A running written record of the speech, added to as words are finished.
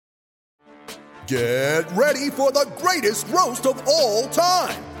Get ready for the greatest roast of all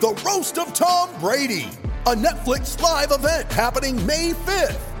time, the Roast of Tom Brady, a Netflix live event happening May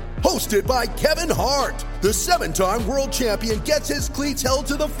 5th. Hosted by Kevin Hart, the 7-time world champion gets his cleats held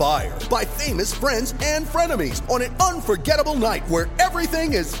to the fire by famous friends and frenemies on an unforgettable night where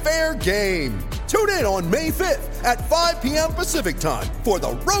everything is fair game. Tune in on May 5th at 5 p.m. Pacific time for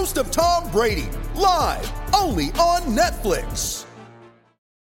the Roast of Tom Brady, live only on Netflix.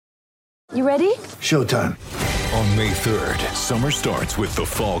 You ready? Showtime. On May 3rd, summer starts with The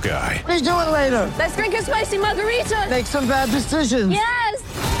Fall Guy. Let's do it later. Let's drink a spicy margarita. Make some bad decisions. Yes!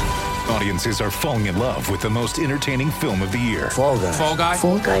 Audiences are falling in love with the most entertaining film of the year. Fall Guy. Fall Guy?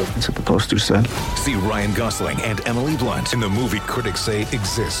 Fall Guy. That's what the poster said. See Ryan Gosling and Emily Blunt in the movie critics say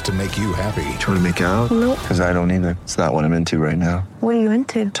exists to make you happy. Trying to make it out? Nope. Because I don't either. It's not what I'm into right now. What are you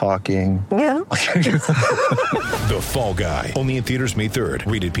into? Talking. Yeah. The Fall Guy. Only in theaters May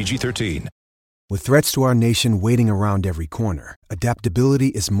 3rd. Rated PG-13. With threats to our nation waiting around every corner, adaptability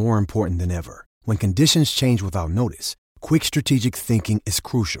is more important than ever. When conditions change without notice, quick strategic thinking is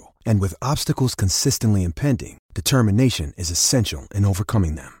crucial. And with obstacles consistently impending, determination is essential in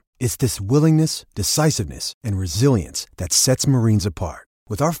overcoming them. It's this willingness, decisiveness, and resilience that sets Marines apart.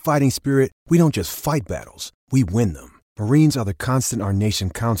 With our fighting spirit, we don't just fight battles, we win them. Marines are the constant our nation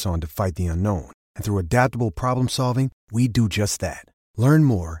counts on to fight the unknown. And through adaptable problem solving, we do just that. Learn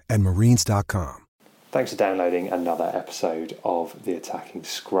more at marines.com. Thanks for downloading another episode of The Attacking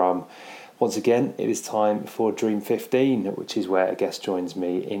Scrum. Once again, it is time for Dream 15, which is where a guest joins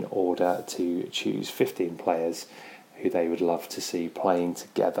me in order to choose 15 players who they would love to see playing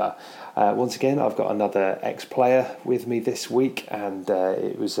together. Once again, I've got another ex-player with me this week, and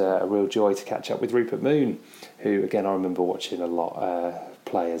it was a real joy to catch up with Rupert Moon, who, again, I remember watching a lot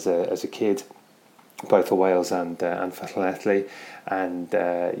play as a kid, both for Wales and for Llanelli, and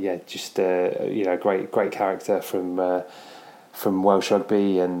great character from Welsh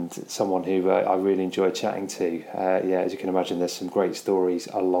rugby, and someone who I really enjoyed chatting to. As you can imagine, there's some great stories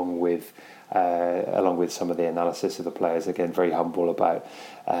along with some of the analysis of the players. Again, very humble about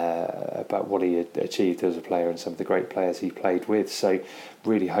what he had achieved as a player and some of the great players he played with. So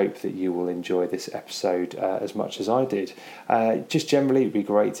really hope that you will enjoy this episode as much as I did. Just generally, it'd be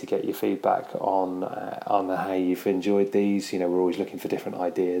great to get your feedback on how you've enjoyed these. You know, we're always looking for different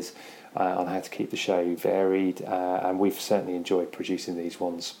ideas on how to keep the show varied, and we've certainly enjoyed producing these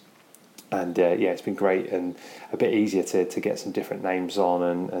ones. And it's been great and a bit easier to get some different names on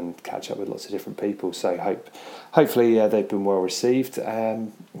and catch up with lots of different people. So hopefully they've been well received.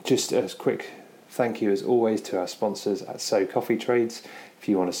 Just a quick thank you as always to our sponsors at So Coffee Trades. If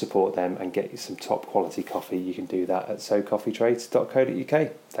you want to support them and get you some top quality coffee, you can do that at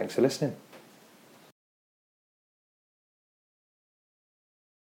socoffeetrades.co.uk. Thanks for listening.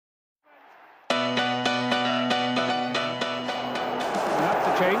 That's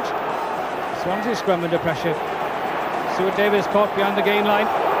the change. Swansea scrum under pressure. Stuart Davis caught behind the gain line.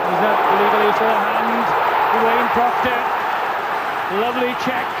 He's not illegal use of the hand. Wayne Proctor. Lovely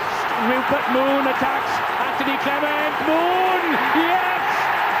check. Rupert Moon attacks. Anthony Clement. Moon! Yes!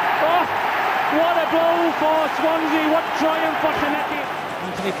 Oh, what a blow for Swansea. What triumph for Llanelli.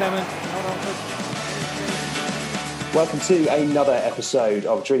 Anthony Clement. Welcome to another episode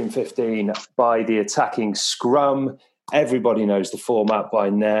of Dream 15 by The Attacking Scrum. Everybody knows the format by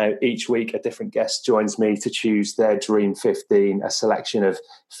now. Each week, a different guest joins me to choose their Dream 15, a selection of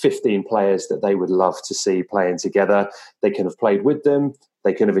 15 players that they would love to see playing together. They can have played with them.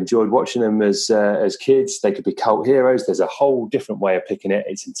 They can have enjoyed watching them as kids. They could be cult heroes. There's a whole different way of picking it.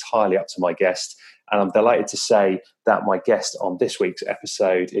 It's entirely up to my guest. And I'm delighted to say that my guest on this week's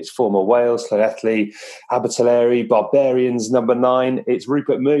episode is former Wales, Llanelli, Abertillery, Barbarians, number 9. It's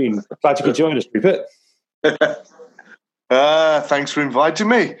Rupert Moon. Glad you could join us, Rupert. Thanks for inviting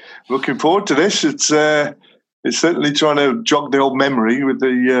me. Looking forward to this. It's certainly trying to jog the old memory with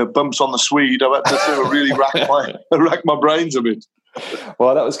the bumps on the Swede. I've had to sort of really rack my brains a bit.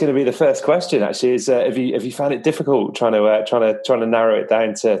 Well, that was going to be the first question. Actually, is have you found it difficult trying to narrow it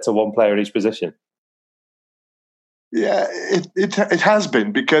down to one player in each position? Yeah, it has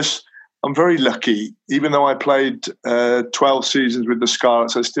been, because I'm very lucky. Even though I played 12 seasons with the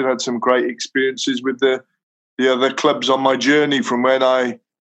Scarlets, I still had some great experiences with the other clubs on my journey, from when I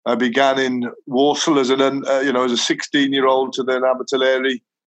began in Walsall as a 16-year-old, to then Abertillery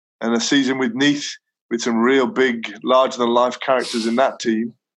and a season with Neath with some real big, larger-than-life characters in that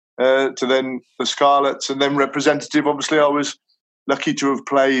team, to then the Scarlets, and then representative. Obviously, I was lucky to have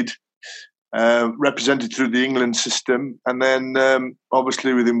played represented through the England system, and then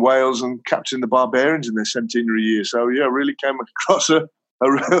obviously within Wales and captain the Barbarians in their centenary year. So yeah, really came across a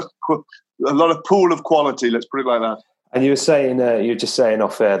real a lot of pool of quality. Let's put it like that. And you were just saying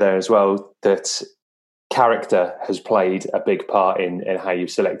off air there as well that character has played a big part in how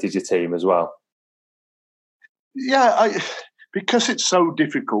you've selected your team as well. Yeah, because it's so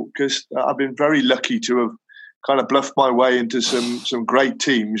difficult, because I've been very lucky to have kind of bluffed my way into some great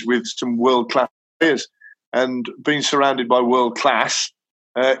teams with some world-class players, and being surrounded by world class,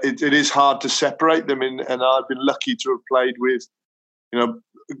 it is hard to separate them. And I've been lucky to have played with,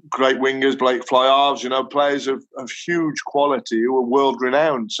 great wingers, Blake Fly-Halves, players of huge quality who are world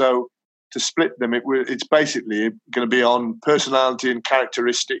renowned. So to split them, it's basically going to be on personality and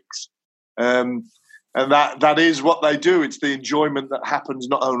characteristics. And that is what they do. It's the enjoyment that happens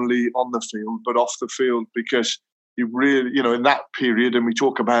not only on the field, but off the field, because you really, in that period, and we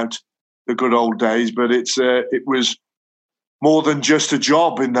talk about the good old days, but it was more than just a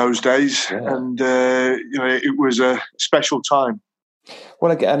job in those days. Yeah. And, it was a special time.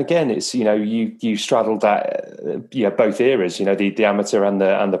 Well, again, it's you straddled that both eras, the amateur and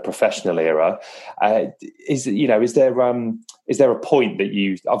the professional era. Is there a point that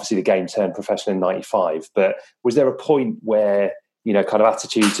you, obviously the game turned professional in '95, but was there a point where kind of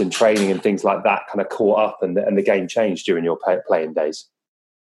attitudes and training and things like that kind of caught up and the game changed during your playing days?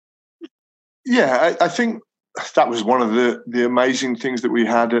 Yeah, I think that was one of the amazing things that we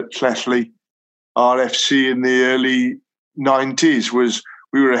had at Clefley RFC in the early 90s, was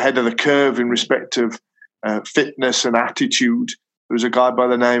we were ahead of the curve in respect of fitness and attitude. There was a guy by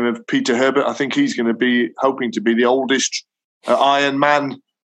the name of Peter Herbert. I think he's going to be hoping to be the oldest Ironman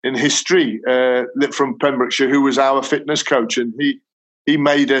in history from Pembrokeshire, who was our fitness coach. And he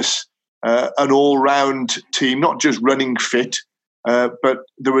made us an all-round team, not just running fit, but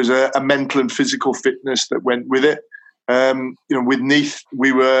there was a mental and physical fitness that went with it. With Neath,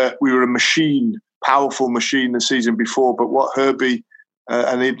 we were a machine, powerful machine the season before. But what Herbie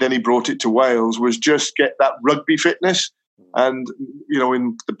then he brought it to Wales was just get that rugby fitness. And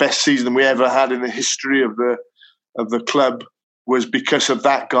in the best season we ever had in the history of the club was because of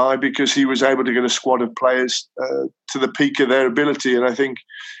that guy, because he was able to get a squad of players to the peak of their ability. And I think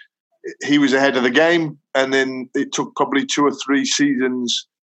he was ahead of the game. And then it took probably 2 or 3 seasons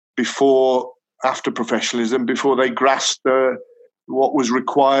after professionalism, before they grasped what was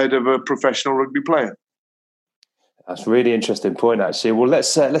required of a professional rugby player. That's a really interesting point, actually. Well,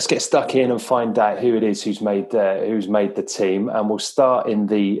 let's get stuck in and find out who it is who's made the team, and we'll start in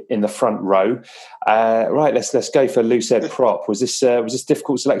the front row. Right, let's go for loose head prop. Was this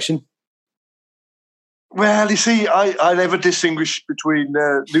difficult selection? Well, you see, I never distinguish between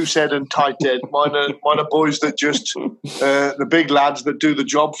loose head and tight head. Mine are boys that just the big lads that do the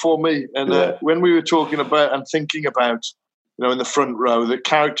job for me. And when we were talking about and thinking about, in the front row, the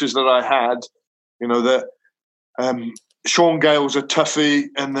characters that I had, that Sean Gale's a toughie,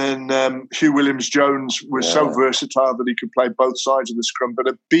 and then Hugh Williams-Jones was so versatile that he could play both sides of the scrum, but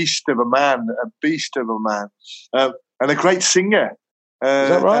a beast of a man, and a great singer. Is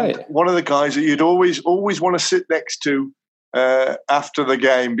that right? One of the guys that you'd always want to sit next to after the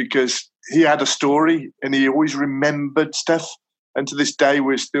game, because he had a story and he always remembered stuff. And to this day,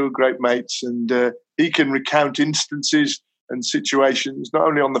 we're still great mates. And he can recount instances and situations, not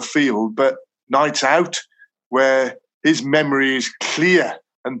only on the field, but nights out, where his memory is clear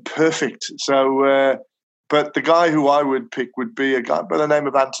and perfect. So, but the guy who I would pick would be a guy by the name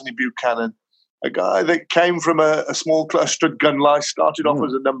of Anthony Buchanan. A guy that came from a small club, stood Gunlice, started off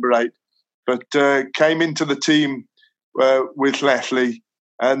as a number 8, but came into the team with Clefley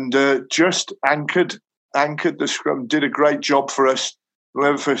and just anchored the scrum, did a great job for us. I'll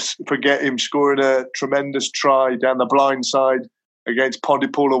never forget him scoring a tremendous try down the blind side against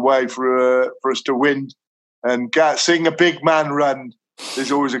Pontypool away for us to win. And seeing a big man run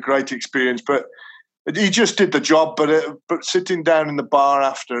is always a great experience. But he just did the job, but sitting down in the bar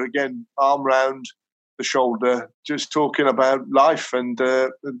after, again, arm round the shoulder, just talking about life. And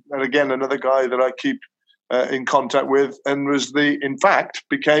again, another guy that I keep in contact with, and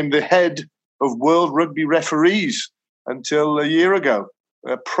became the head of World Rugby Referees until a year ago.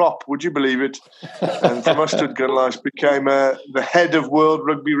 Prop, would you believe it? And from Mustard Gunlice became the head of World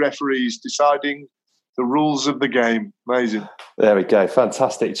Rugby Referees, deciding the rules of the game. Amazing. There we go.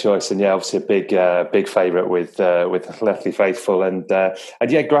 Fantastic choice, and obviously a big favourite with Clefley faithful, and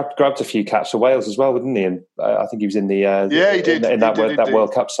grabbed a few caps for Wales as well, didn't he? And I think he was in the he did in that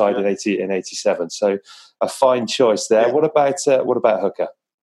World Cup side in '87. So a fine choice there. Yeah. What about hooker?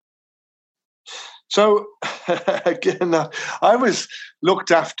 So again, I was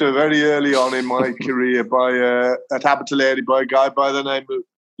looked after very early on in my career at Abertillery by a guy by the name of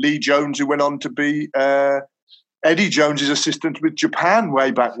Lee Jones, who went on to be Eddie Jones's assistant with Japan way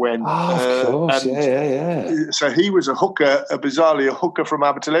back when. Oh, of course, yeah. So he was a hooker, bizarrely a hooker from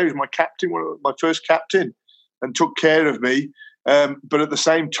Abertillery. He was my captain, my first captain, and took care of me. But at the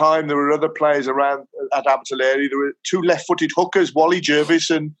same time, there were other players around at Abertillery. There were 2 left-footed hookers, Wally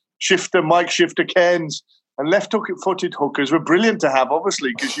Jervis and Mike Shifter Cairns. And left-footed hookers were brilliant to have,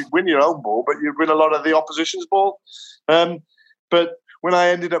 obviously, because you'd win your own ball, but you'd win a lot of the opposition's ball. But when I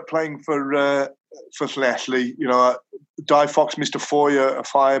ended up playing for Llanelli, Di Fox, Mr. Foyer, a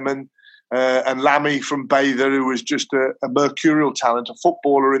fireman, and Lammy from Bather, who was just a mercurial talent, a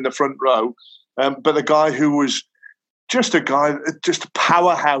footballer in the front row, but a guy who was just a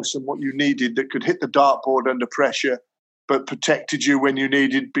powerhouse and what you needed, that could hit the dartboard under pressure, but protected you when you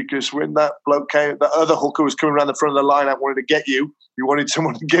needed, because when that bloke came, that other hooker was coming around the front of the line and wanted to get you wanted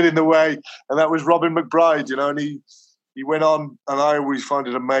someone to get in the way, and that was Robin McBride, and he went on, and I always find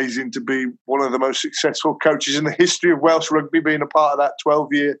it amazing to be one of the most successful coaches in the history of Welsh rugby, being a part of that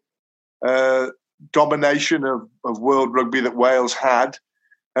 12-year domination of world rugby that Wales had.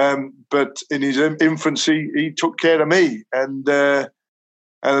 But in his infancy, he took care of me, and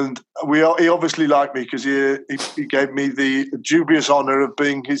he obviously liked me, because he gave me the dubious honour of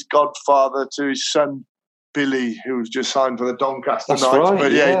being his godfather to his son Billy, who was just signed for the Doncaster Knights. Right,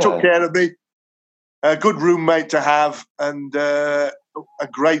 but he took care of me. A good roommate to have, and a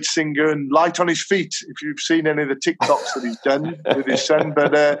great singer and light on his feet. If you've seen any of the TikToks that he's done with his son,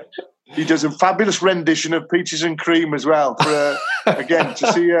 but he does a fabulous rendition of Peaches and Cream as well. Again,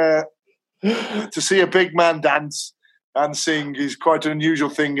 to see a big man dance and sing is quite an unusual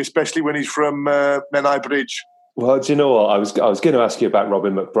thing, especially when he's from Menai Bridge. Well, do you know what? I was going to ask you about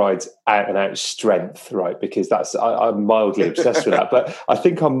Robin McBride's out-and-out strength, right? Because I'm mildly obsessed with that. But I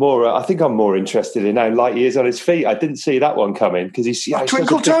think I'm more interested in how light he is on his feet. I didn't see that one coming, because he's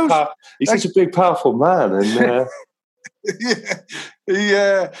twinkle toes. He's such a big, powerful man, and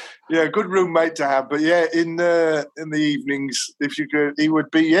yeah, good roommate to have. But in the evenings, if you could, he would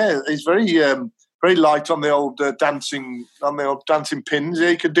be. Yeah, he's very very light on the old dancing pins. Yeah,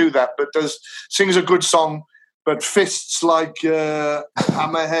 he could do that, but sings a good song. But fists like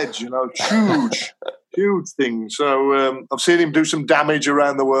hammerheads, huge things. So I've seen him do some damage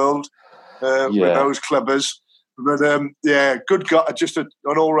around the world with those clubbers. But good guy, just an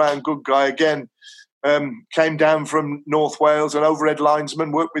all-round good guy. Again, came down from North Wales, an overhead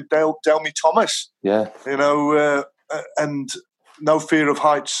linesman, worked with Delmy Thomas. Yeah, and no fear of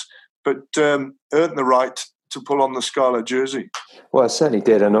heights, but earned the right to pull on the scarlet jersey. Well, I certainly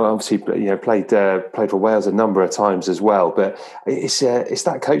did, and obviously, played for Wales a number of times as well. But it's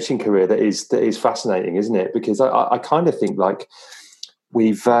that coaching career that is fascinating, isn't it? Because I kind of think like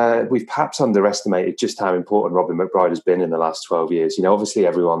we've perhaps underestimated just how important Robin McBride has been in the last 12 years. Obviously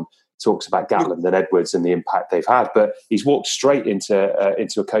everyone talks about Gatland and Edwards and the impact they've had, but he's walked straight into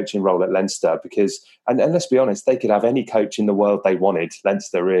a coaching role at Leinster, because, and let's be honest, they could have any coach in the world they wanted,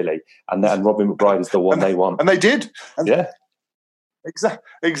 Leinster really, and Robin McBride is the one they want, and they did. Yeah,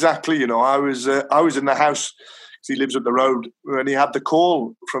 exactly. I was in the house, because he lives up the road, when he had the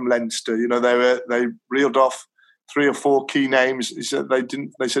call from Leinster. They reeled off 3 or 4 key names. He said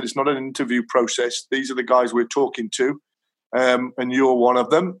they said it's not an interview process. These are the guys we're talking to. And you're one of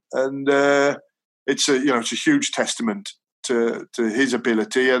them, and it's a huge testament to his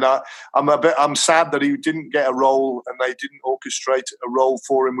ability. And I'm sad that he didn't get a role, and they didn't orchestrate a role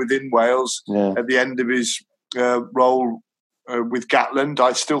for him within Wales at the end of his role with Gatland.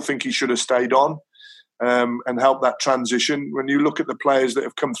 I still think he should have stayed on and helped that transition. When you look at the players that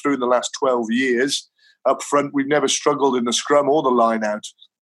have come through in the last 12 years up front, we've never struggled in the scrum or the line out.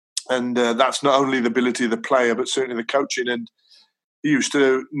 And that's not only the ability of the player, but certainly the coaching. And he used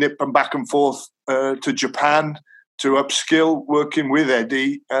to nip them back and forth to Japan to upskill, working with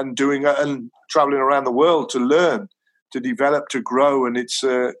Eddie and traveling around the world to learn, to develop, to grow. And it's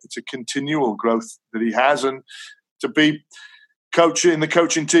a continual growth that he has. And to be coaching the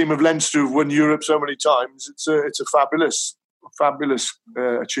coaching team of Leinster, who've won Europe so many times, it's a fabulous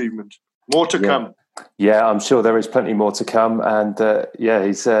achievement. More to come. Yeah, I'm sure there is plenty more to come. And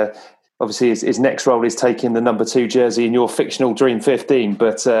he's obviously his next role is taking the number 2 jersey in your fictional Dream 15.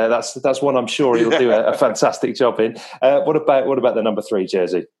 But that's one I'm sure he'll do a fantastic job in. What about the number 3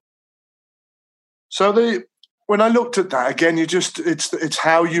 jersey? So when I looked at that again, it's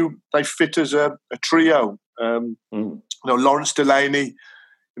how they fit as a trio. Lawrence Delaney.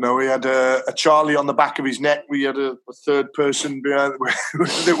 We had a Charlie on the back of his neck. We had a third person behind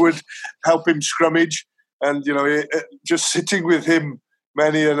that would help him scrummage. And, just sitting with him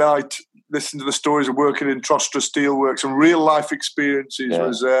many a night, listening to the stories of working in Trostra Steelworks and real life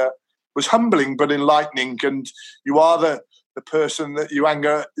experiences was humbling but enlightening. And you are the person that you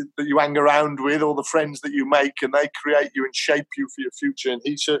hang around with, or the friends that you make, and they create you and shape you for your future. And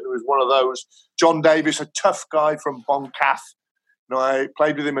he certainly was one of those. John Davis, a tough guy from Boncath. I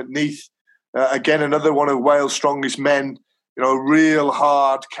played with him at Neath. Again, another one of Wales' strongest men. A real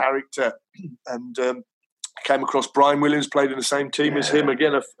hard character. And came across Brian Williams, played in the same team as him.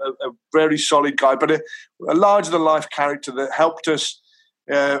 Again, a very solid guy, but a larger-than-life character that helped us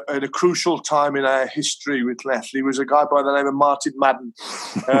at a crucial time in our history with Lethley. Was a guy by the name of Martin Madden.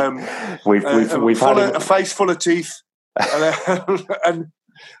 We've had a face full of teeth, and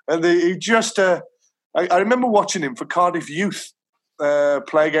he just. I remember watching him for Cardiff Youth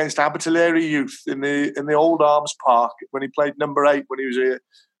play against Abertillery Youth in the Old Arms Park when he played number 8 when he was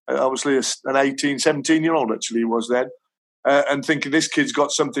obviously an 18, 17-year-old actually he was then, and thinking this kid's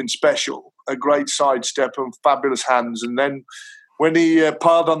got something special, a great sidestep and fabulous hands. And then when he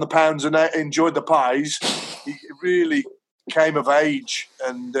piled on the pounds and enjoyed the pies, he really came of age.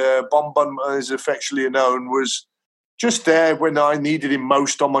 And Bon Bon, as affectionately known, was just there when I needed him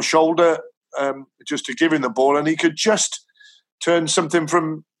most, on my shoulder, just to give him the ball. And he could just turn something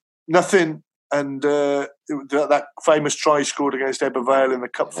from nothing. And that famous try he scored against Ebervale in the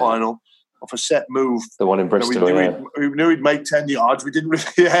cup final off a set move. The one in Bristol, we knew he'd make 10 yards. We didn't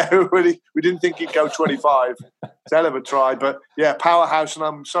really, we didn't think he'd go 25. It's a hell of a try. But, powerhouse, and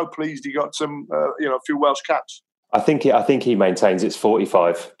I'm so pleased he got some, a few Welsh caps. I think he maintains it's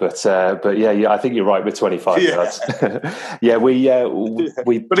 45, but I think you're right with 25 yards. But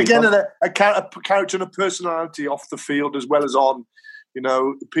again, a character and a personality off the field as well as on.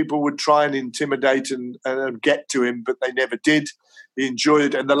 People would try and intimidate and get to him, but they never did. He enjoyed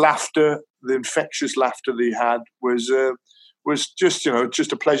it, and the laughter, the infectious laughter that he had was just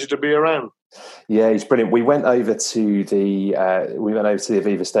just a pleasure to be around. Yeah, he's brilliant. We went over to the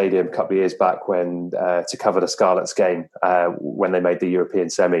Aviva Stadium a couple of years back when to cover the Scarlets game when they made the European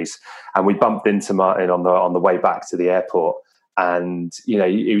semis, and we bumped into Martin on the way back to the airport. And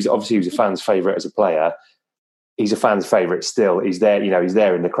he was a fan's favourite as a player. He's a fan's favourite still. He's there, he's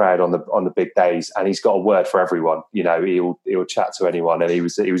there in the crowd on the big days, and he's got a word for everyone. He'll chat to anyone, and he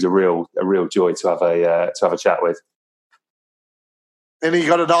was a real joy to have a chat with. And he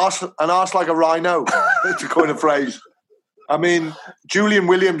got an arse like a rhino, to coin a phrase. I mean, Julian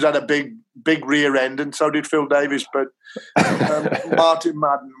Williams had a big rear end, and so did Phil Davis. But Martin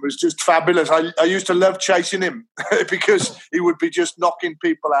Madden was just fabulous. I used to love chasing him because he would be just knocking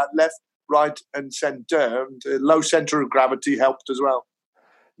people out left, right, and centre. And low centre of gravity helped as well.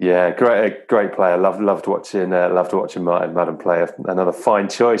 Yeah, great player. Loved watching Martin Madden play. Another fine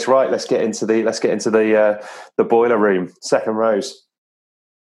choice. Right, let's get into the boiler room. Second rows.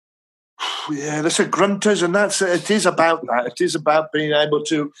 Yeah, that's a grunters, and it is about that. It is about being able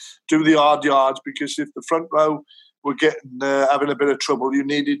to do the hard yards, because if the front row were having a bit of trouble, you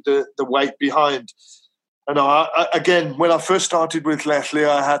needed the weight behind. And again, when I first started with Lethley,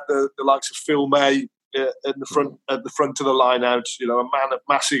 I had the likes of Phil May at the front of the line out. A man of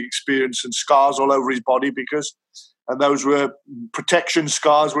massive experience and scars all over his body, and those were protection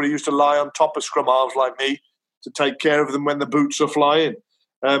scars where he used to lie on top of scrum halves like me to take care of them when the boots are flying.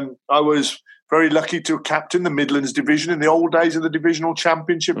 I was very lucky to captain the Midlands division in the old days of the divisional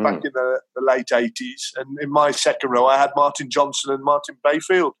championship back in the late 80s. And in my second row, I had Martin Johnson and Martin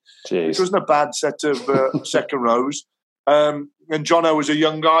Bayfield, which wasn't a bad set of second rows. And Jono was a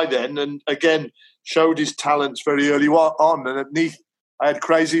young guy then, and again, showed his talents very early on. And at Neath, I had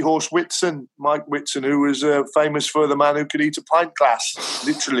Crazy Horse Whitson, Mike Whitson, who was famous for the man who could eat a pint glass,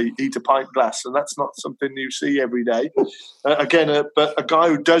 literally eat a pint glass. And that's not something you see every day. But a guy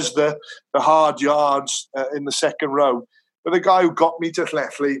who does the hard yards in the second row. But the guy who got me to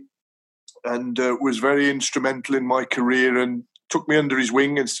Lethley and was very instrumental in my career and took me under his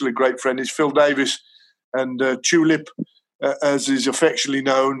wing, and still a great friend, is Phil Davis. And Tulip, as is affectionately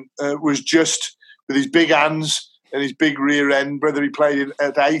known, was just with his big hands and his big rear end, whether he played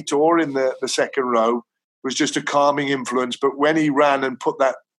at 8 or in the second row, was just a calming influence. But when he ran and put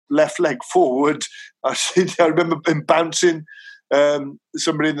that left leg forward, I remember him bouncing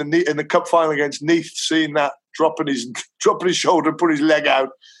somebody in the cup final against Neath, seeing that dropping his shoulder and put his leg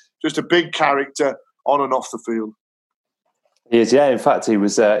out. Just a big character on and off the field. He is, yeah. In fact, he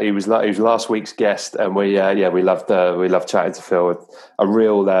was last week's guest, and we loved chatting to Phil. A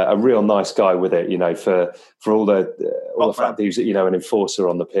real nice guy with it, for all the fact that he was an enforcer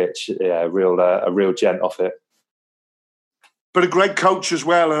on the pitch. Yeah, a real gent off it. But a great coach as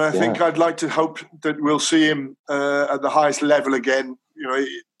well, and I think I'd like to hope that we'll see him at the highest level again.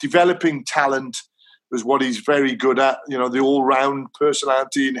 Developing talent was what he's very good at. You know, the all-round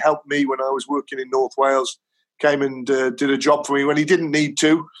personality, and helped me when I was working in North Wales. Came and did a job for me when he didn't need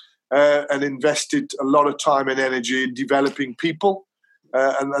to, and invested a lot of time and energy in developing people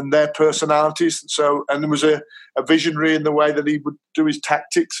and their personalities. So, and there was a visionary in the way that he would do his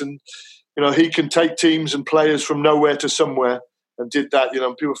tactics, and you know, he can take teams and players from nowhere to somewhere, and did that. You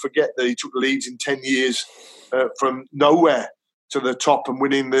know, people forget that he took Leeds in 10 years from nowhere to the top and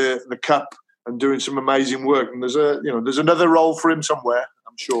winning the cup and doing some amazing work. And there's another role for him somewhere,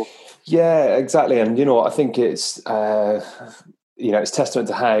 I'm sure. Yeah, exactly. And you know, I think it's it's testament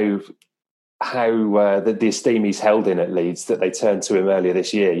to how the esteem he's held in at Leeds, that they turned to him earlier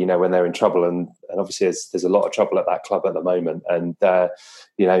this year, you know, when they're in trouble. And obviously there's a lot of trouble at that club at the moment. And,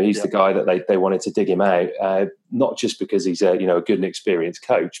 he's the guy that they wanted to dig him out, not just because he's a good and experienced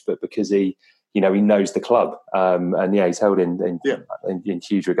coach, but because he knows the club. He's held in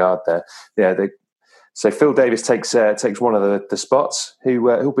huge regard there. Yeah. So Phil Davies takes one of the spots.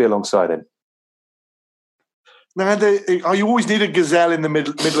 Who'll be alongside him? Now, you always need a gazelle in the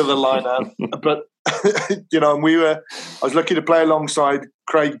middle of the line-out. But, I was lucky to play alongside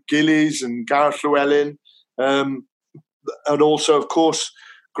Craig Gillies and Gareth Llewellyn. And also, of course,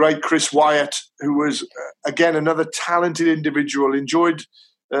 great Chris Wyatt, who was, again, another talented individual, enjoyed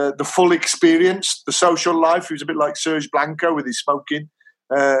the full experience, the social life. He was a bit like Serge Blanco with his smoking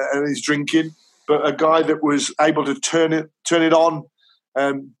and his drinking, but a guy that was able to turn it on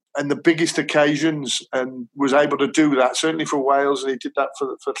and the biggest occasions, and was able to do that, certainly for Wales, and he did that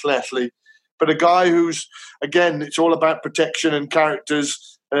for Llanelli. But a guy who's, again, it's all about protection and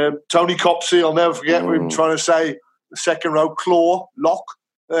characters. Tony Copsey, I'll never forget him trying to say the second row, lock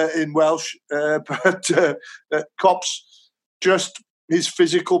in Welsh. But Cops, just his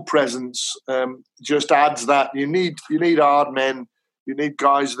physical presence just adds that. You need hard men. You need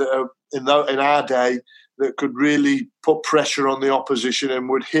guys that are, in our day, that could really put pressure on the opposition and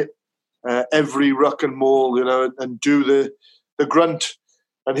would hit every ruck and maul, and do the grunt.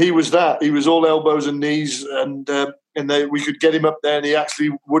 And he was that. He was all elbows and knees, and we could get him up there, and he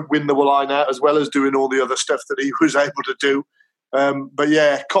actually would win the line out, as well as doing all the other stuff that he was able to do. But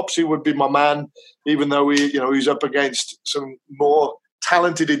yeah, Copsey would be my man, even though he's up against some more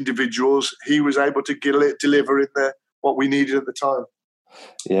talented individuals. He was able to deliver in what we needed at the time.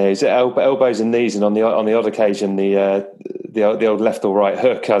 Yeah, he's at elbows and knees, and on the odd occasion, the old left or right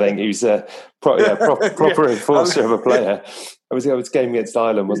hook. I think he's a proper enforcer of a player. It was a game against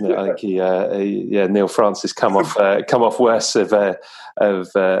Ireland, wasn't it? I think Neil Francis come off worse of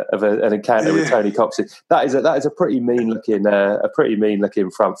an encounter with Tony Copsey. That is a pretty mean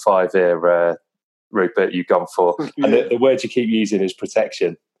looking front five here, Rupert. You've gone for, and the word you keep using is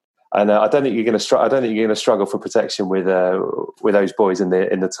protection. And I don't think you're going to struggle for protection with those boys in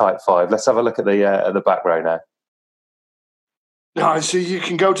the tight five. Let's have a look at the back row now. No, so you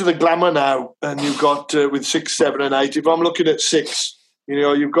can go to the glamour now, and you've got with 6, 7, and 8. If I'm looking at 6,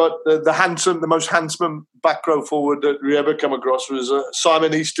 you've got the most handsome back row forward that we ever come across was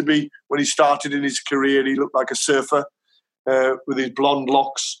Simon Easterby. When he started in his career, he looked like a surfer with his blonde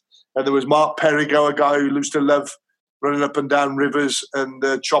locks. And there was Mark Perigo, a guy who used to love running up and down rivers and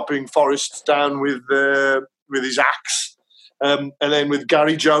chopping forests down with his axe. And then with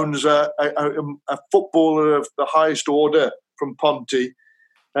Gary Jones, a footballer of the highest order from Ponty.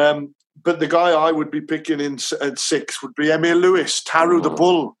 But the guy I would be picking at 6 would be Emil Lewis, Taru the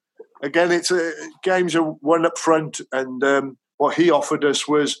Bull. Again, games are one up front, and what he offered us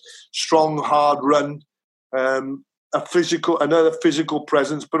was strong, hard run, another physical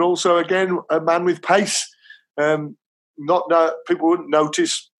presence, but also, again, a man with pace. People wouldn't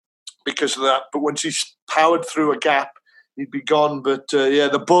notice because of that, but once he's powered through a gap, he'd be gone. But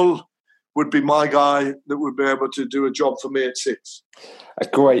the Bull would be my guy that would be able to do a job for me at 6. A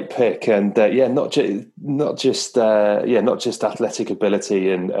great pick, and not just athletic ability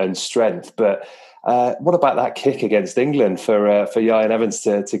and strength, but what about that kick against England for Ieuan Evans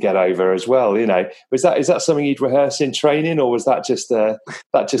to get over as well? Is that something you'd rehearse in training, or was that just something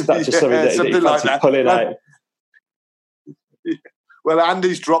that you fancy pulling out? Well,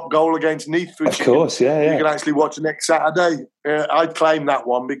 Andy's drop goal against Neath, which you can actually watch next Saturday. I'd claim that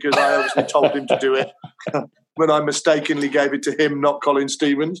one because I obviously told him to do it when I mistakenly gave it to him, not Colin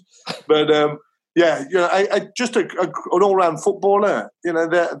Stevens. But just an all-round footballer.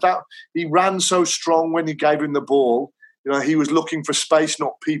 That he ran so strong when you gave him the ball. He was looking for space,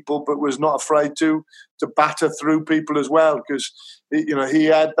 not people, but was not afraid to batter through people as well, because he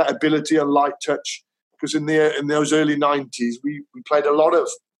had that ability and light touch. Because in those early 90s, we played a lot of,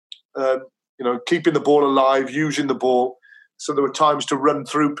 keeping the ball alive, using the ball. So there were times to run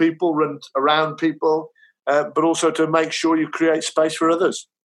through people, run around people, but also to make sure you create space for others.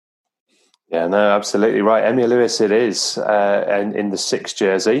 Yeah, no, absolutely right. Emile Lewis it is, and in the 6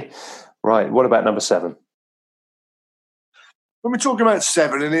 jersey. Right, what about number 7? When we're talking about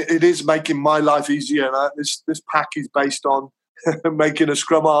 7, and it is making my life easier, and this pack is based on making a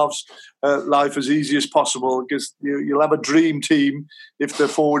scrum half's life as easy as possible, because you'll have a dream team if the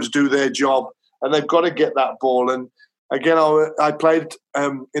forwards do their job, and they've got to get that ball. And again, I played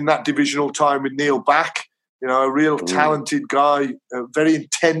in that divisional time with Neil Back, a real talented guy, a very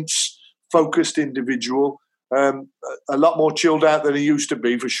intense, focused individual, a lot more chilled out than he used to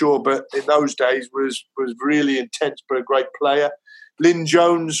be, for sure, but in those days was really intense, but a great player. Lynn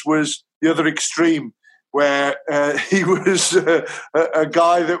Jones was the other extreme, where he was a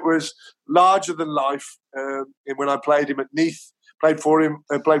guy that was larger than life. When I played him at Neath, played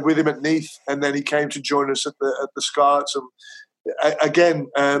with him at Neath, and then he came to join us at the Scarlets. And again,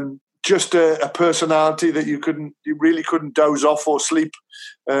 just a personality that you really couldn't doze off or sleep.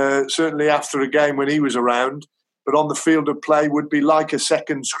 Certainly after a game when he was around, but on the field of play would be like a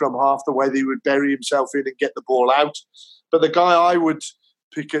second scrum half, the way that he would bury himself in and get the ball out. But the guy I would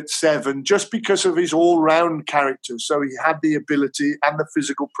pick at 7, just because of his all-round character, so he had the ability and the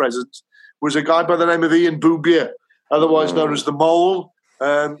physical presence, was a guy by the name of Ian Boubier, otherwise known as the Mole.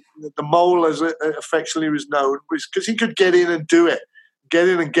 The Mole, as affectionately was known, was because he could get in and do it. Get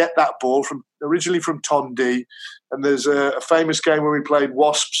in and get that ball originally from Tom D. And there's a famous game when we played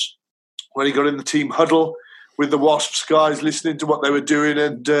Wasps, when he got in the team huddle with the Wasps guys, listening to what they were doing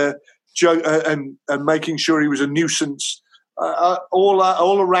and making sure he was a nuisance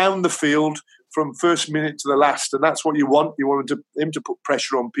all around the field from first minute to the last. And that's what you want. You want him to put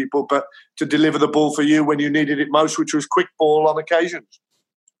pressure on people, but to deliver the ball for you when you needed it most, which was quick ball on occasions.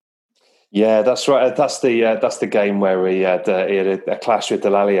 Yeah, that's right. That's the game where he had a clash with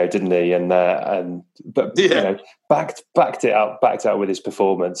Delalio, didn't he? Backed it out with his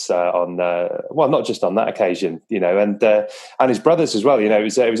performance on not just on that occasion, and his brothers as well. It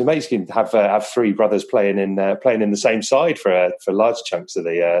was amazing to have 3 brothers playing in the same side for large chunks of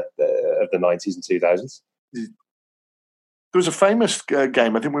the 90s and 2000s. There was a famous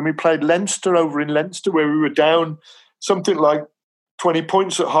game, I think, when we played Leinster over in Leinster, where we were down something like 20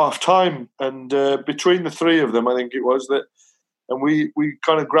 points at half time, and between the 3 of them, I think it was that, and we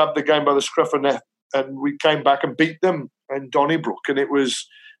kind of grabbed the game by the scruff of neck, and we came back and beat them in Donnybrook, and it was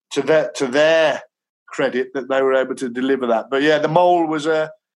to their credit that they were able to deliver that. But yeah, the Mole was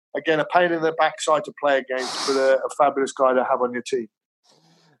again a pain in the backside to play against, but a fabulous guy to have on your team.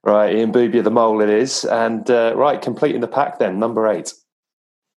 Right, Ian Boubier, the Mole it is, and completing the pack then, number 8.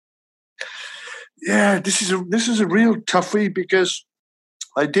 Yeah, this is a real toughie, because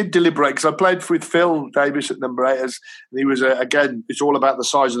I did deliberate, because I played with Phil Davis at number 8, and he was, again, it's all about the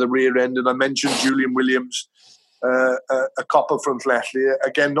size of the rear end, and I mentioned Julian Williams, a copper from Fletchley,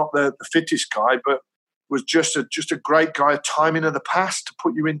 again, not the fittest guy, but was just a great guy, a timing of the pass to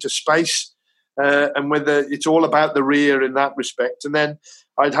put you into space, and whether it's all about the rear in that respect. And then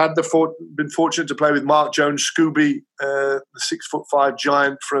I'd been fortunate to play with Mark Jones Scooby, the 6'5"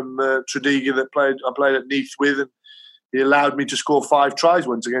 giant from Tredegar that I played at Neath with, and he allowed me to score 5 tries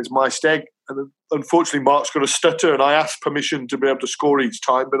once against my Steg. And unfortunately, Mark's got a stutter, and I asked permission to be able to score each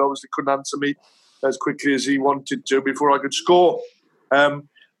time, but obviously couldn't answer me as quickly as he wanted to before I could score.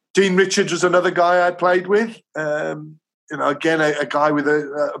 Dean Richards was another guy I played with. Again, a guy with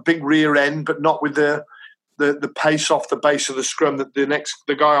a big rear end, but not with the pace off the base of the scrum that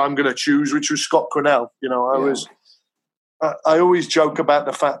the guy I'm going to choose, which was Scott Quinnell. I always joke about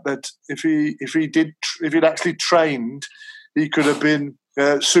the fact that if he'd actually trained, he could have been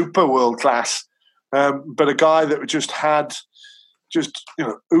super world class. But a guy that just had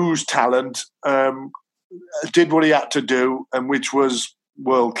oozed talent, did what he had to do, and which was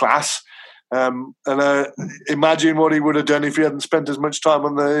world class. Imagine what he would have done if he hadn't spent as much time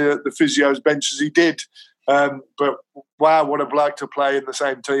on the physio's bench as he did. But wow, what a bloke to play in the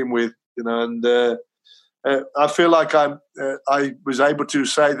same team with, I feel like I was able to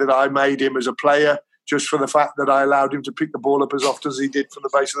say that I made him as a player just for the fact that I allowed him to pick the ball up as often as he did from the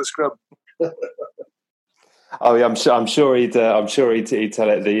base of the scrum. Oh yeah, I'm sure he'd tell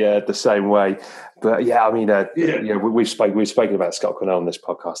it the same way. But yeah, I mean, we've spoken about Scott Quinnell on this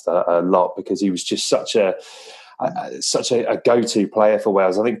podcast a lot, because he was just such a go-to player for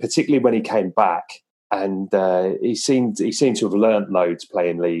Wales. I think particularly when he came back, and he seemed to have learnt loads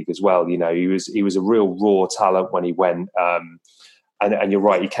playing league as well. He was a real raw talent when he went. And you're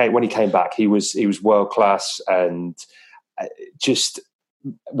right, when he came back, he was world class, and just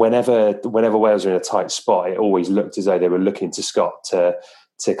whenever Wales are in a tight spot, it always looked as though they were looking to Scott to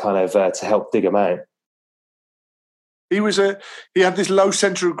kind of to help dig them out. He had this low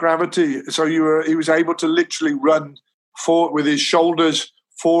centre of gravity, so he was able to literally run forward with his shoulders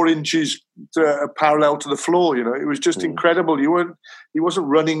 4 inches parallel to the floor. It was just incredible. He wasn't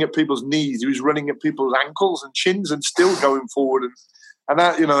running at people's knees; he was running at people's ankles and shins, and still going forward. And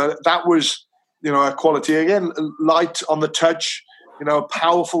that that was a quality again. Light on the touch, a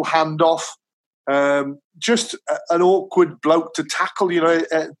powerful handoff. Just an awkward bloke to tackle.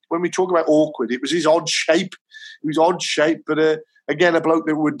 When we talk about awkward, it was his odd shape. He was odd shape, but again, a bloke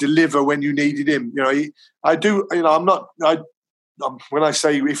that would deliver when you needed him. When I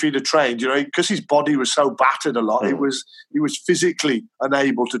say if he'd have trained, because his body was so battered a lot, he was physically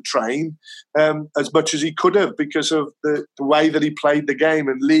unable to train as much as he could have because of the way that he played the game.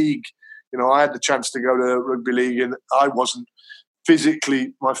 And league, I had the chance to go to rugby league, and I wasn't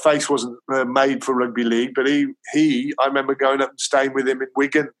physically, my face wasn't made for rugby league. But I remember going up and staying with him in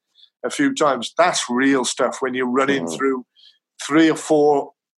Wigan a few times. That's real stuff when you're running through 3 or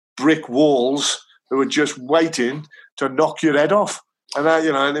 4 brick walls that were just waiting to knock your head off. And that,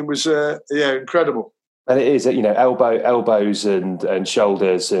 and it was incredible. And it is, elbows and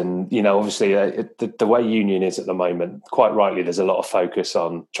shoulders, and obviously the way Union is at the moment, quite rightly, there's a lot of focus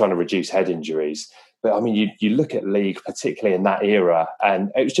on trying to reduce head injuries. But I mean, you look at league, particularly in that era,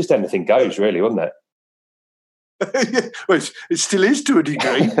 and it was just anything goes, really, wasn't it? Well, it still is to a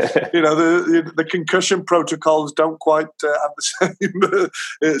degree. The concussion protocols don't quite have the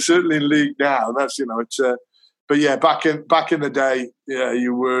same. Certainly in league now, that's it's. But yeah, back in the day,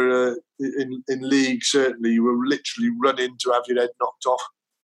 you were in league. Certainly, you were literally running to have your head knocked off.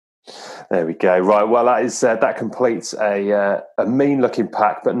 There we go. Right. Well, that completes a mean-looking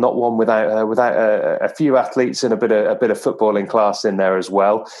pack, but not one without a few athletes and a bit of footballing class in there as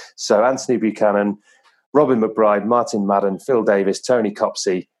well. So Anthony Buchanan, Robin McBride, Martin Madden, Phil Davis, Tony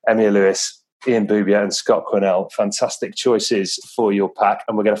Copsey, Emile Lewis, Ian Bubia and Scott Quinnell. Fantastic choices for your pack.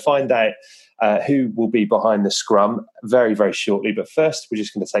 And we're going to find out who will be behind the scrum very, very shortly. But first, we're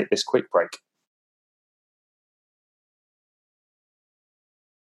just going to take this quick break.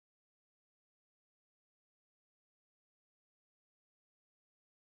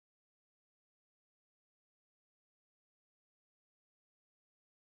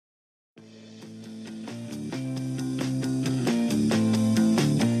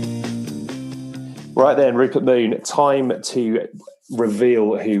 Right then, Rupert Moon, time to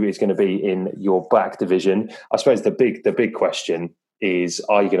reveal who is going to be in your back division. I suppose the big question is,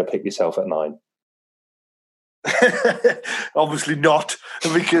 are you going to pick yourself at 9? Obviously not,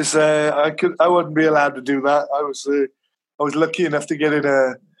 because I wouldn't be allowed to do that. I was lucky enough to get in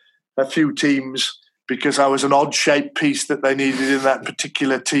a few teams because I was an odd-shaped piece that they needed in that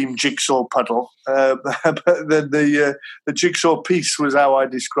particular team jigsaw puzzle. But then the jigsaw piece was how I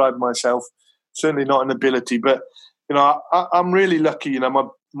described myself. Certainly not an ability, but I'm really lucky. My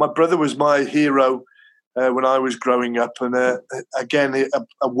brother was my hero when I was growing up, and again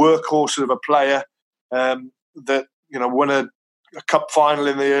a workhorse of a player that won a cup final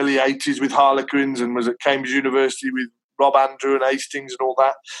in the early '80s with Harlequins and was at Cambridge University with Rob Andrew and Hastings and all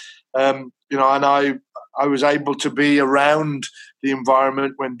that. And I was able to be around the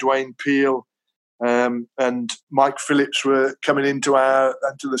environment when Dwayne Peel and Mike Phillips were coming into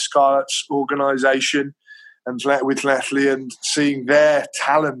the Scarlets organisation, and with Leslie, and seeing their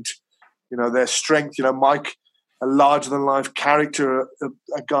talent, their strength. Mike, a larger than life character,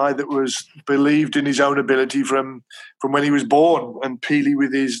 a guy that was believed in his own ability from when he was born, and Peely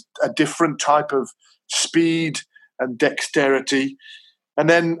with a different type of speed and dexterity, and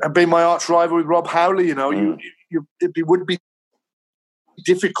then being my arch rival with Rob Howley. It would be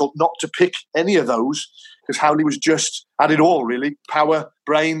difficult not to pick any of those, because Howley was just at it all, really. Power,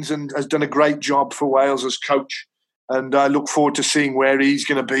 brains, and has done a great job for Wales as coach. And I look forward to seeing where he's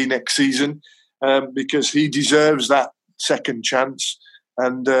going to be next season, because he deserves that second chance,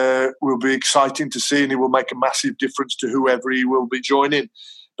 and will be exciting to see, and he will make a massive difference to whoever he will be joining.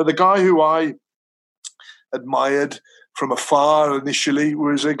 But the guy who I admired from afar initially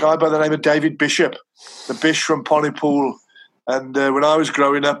was a guy by the name of David Bishop, the Bish from Pontypool. And when I was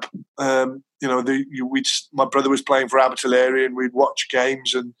growing up, my brother was playing for Abertillery, and we'd watch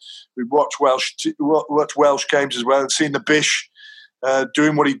games, and we'd watch Welsh games as well, and seeing the Bish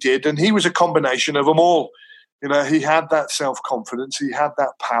doing what he did. And he was a combination of them all. He had that self-confidence, he had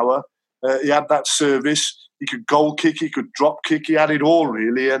that power, he had that service, he could goal kick, he could drop kick, he had it all,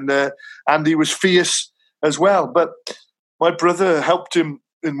 really. And he was fierce as well. But my brother helped him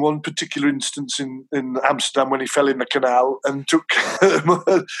in one particular instance in Amsterdam when he fell in the canal and took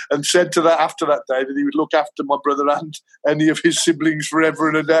and said to that after that day that he would look after my brother and any of his siblings forever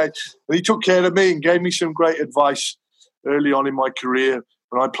and a day. And he took care of me and gave me some great advice early on in my career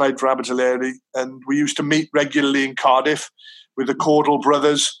when I played for Abertillery. And we used to meet regularly in Cardiff with the Caudle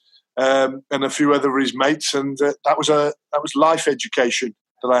brothers and a few other of his mates. And that was life education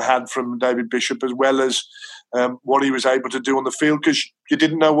that I had from David Bishop, as well as what he was able to do on the field, because you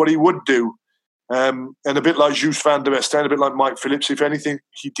didn't know what he would do. And a bit like Joos van der Westijn, a bit like Mike Phillips, if anything,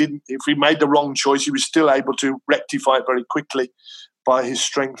 if he made the wrong choice, he was still able to rectify it very quickly by his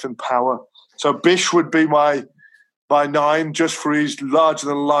strength and power. So Bish would be my 9, just for his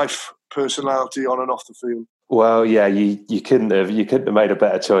larger-than-life personality on and off the field. Well, yeah, you couldn't have made a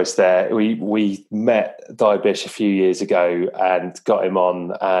better choice there. We met Di Bish a few years ago and got him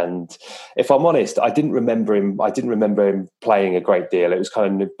on, and if I'm honest, I didn't remember him playing a great deal. It was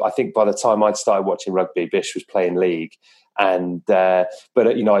kind of, I think by the time I'd started watching rugby, Bish was playing league, and but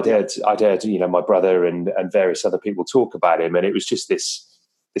I'd heard my brother and various other people talk about him, and it was just this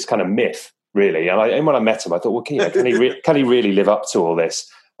kind of myth, really. And when I met him, I thought, well, can he really live up to all this?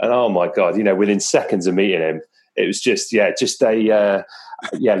 And oh my God, within seconds of meeting him, it was just a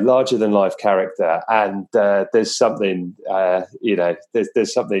larger than life character. And there's something,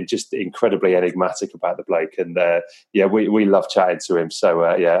 there's something just incredibly enigmatic about the bloke. And we love chatting to him. So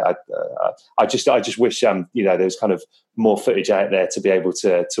I just wish there was kind of more footage out there to be able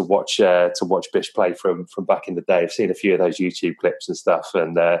to watch Bish play from back in the day. I've seen a few of those YouTube clips and stuff.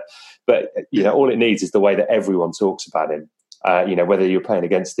 And but all it needs is the way that everyone talks about him. Whether you're playing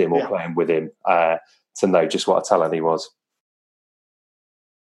against him or playing with him, to know just what a talent he was.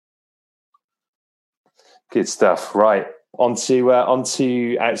 Good stuff. Right, on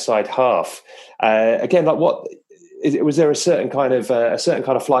to outside half. Again, like was there a certain kind of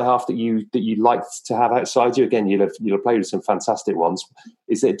fly half that you liked to have outside you? Again, you'll have played with some fantastic ones.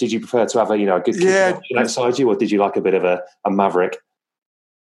 Did you prefer to have a good kick outside you, or did you like a bit of a maverick?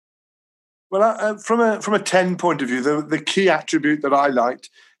 Well, from a 10 point of view, the key attribute that I liked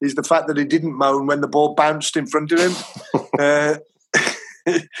is the fact that he didn't moan when the ball bounced in front of him. The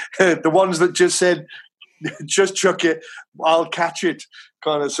ones that just said, just chuck it, I'll catch it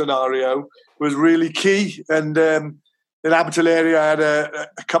kind of scenario was really key. And in Abertillery, I had a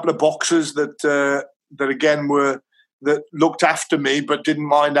couple of boxers that again that looked after me but didn't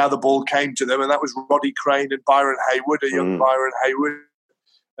mind how the ball came to them, and that was Roddy Crane and Byron Hayward, a young Byron Hayward.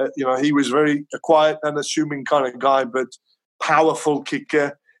 He was a quiet and assuming kind of guy, but powerful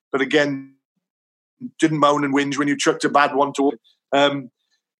kicker. But again, didn't moan and whinge when you chucked a bad one to him.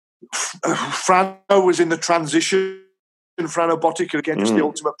 Frano was in the transition. Frano Botica, again, just the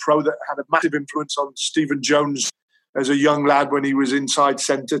ultimate pro that had a massive influence on Stephen Jones as a young lad when he was inside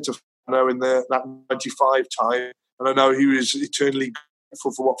centre to Frano in that 95 time. And I know he was eternally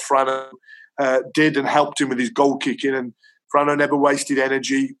grateful for what Frano did and helped him with his goal kicking. And Frano never wasted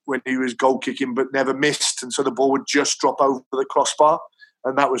energy when he was goal kicking, but never missed. And so the ball would just drop over the crossbar.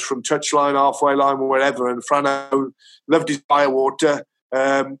 And that was from touchline, halfway line, or wherever. And Frano loved his firewater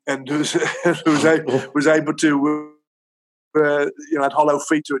and was able to, had hollow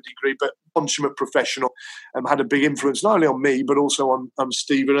feet to a degree, but consummate professional, and had a big influence not only on me, but also on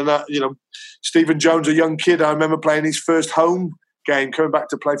Stephen. And that, Stephen Jones, a young kid, I remember playing his first home game, coming back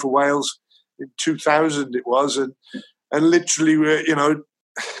to play for Wales in 2000 it was. And literally,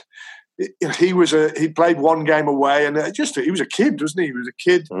 he played one game away, and he was a kid, wasn't he? He was a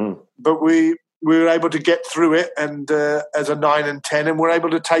kid, but we were able to get through it, and as a 9 and 10, and we're able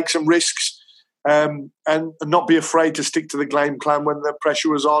to take some risks and not be afraid to stick to the game plan when the pressure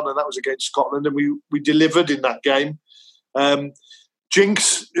was on, and that was against Scotland, and we delivered in that game.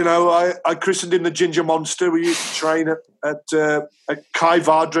 Jinx, I christened him the Ginger Monster. We used to train at Kai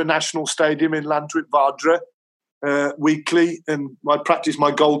Vardra National Stadium in Lantwick Vardra. Weekly, and I practice my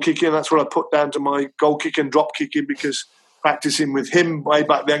goal kicking. That's what I put down to my goal kick and drop kicking, because practicing with him way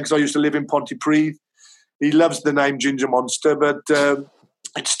back then, because I used to live in Pontypridd. He loves the name Ginger Monster, but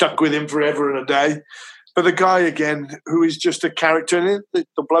it stuck with him forever and a day. But the guy, again, who is just a character, and the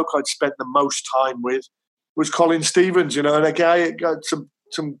bloke I'd spent the most time with was Colin Stevens, and a guy got some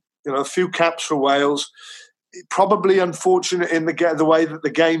a few caps for Wales. Probably unfortunate in the way that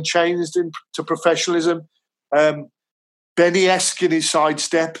the game changed into professionalism. Benny-esque in his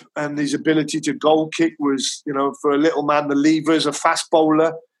sidestep and his ability to goal kick was, for a little man, the levers, a fast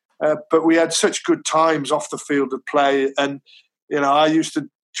bowler. But we had such good times off the field of play. And, I used to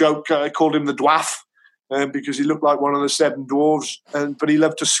joke, I called him the Dwarf because he looked like one of the 7 dwarves. But he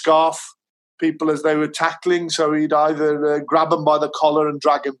loved to scarf people as they were tackling. So he'd either grab them by the collar and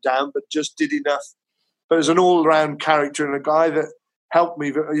drag them down, but just did enough. But as an all-round character and a guy that helped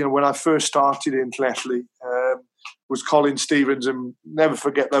me, when I first started in Llanelli, was Colin Stevens, and never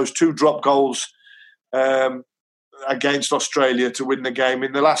forget those 2 drop goals against Australia to win the game.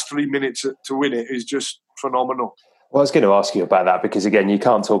 In the last 3 minutes to win it is just phenomenal. Well, I was going to ask you about that because, again, you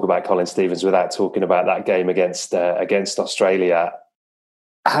can't talk about Colin Stevens without talking about that game against Australia.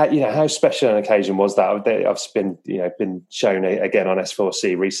 How special an occasion was that? I've been shown again on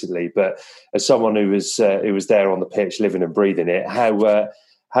S4C recently, but as someone who was there on the pitch, living and breathing it, how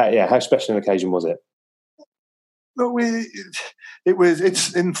special an occasion was it? No,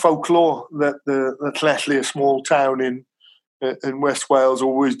 it's in folklore that the Llanelli, a small town in West Wales,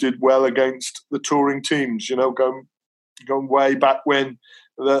 always did well against the touring teams. Going way back when,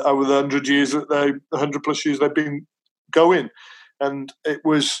 over the 100 years that 100 plus years they've been going, and there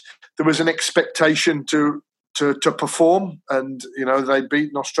was an expectation to perform, and they'd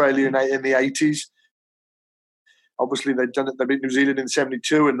beaten Australia in the 80s. Obviously, they'd done it. They beat New Zealand in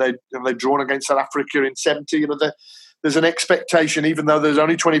 72, and they'd drawn against South Africa in 70. There's an expectation, even though there's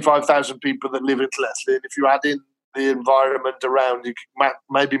only 25,000 people that live in Llanelli, and if you add in the environment around, you can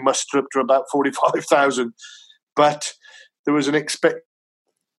maybe muster up to about 45,000. But there was an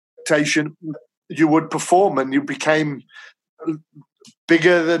expectation you would perform, and you became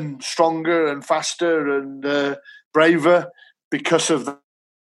bigger and stronger and faster and braver because of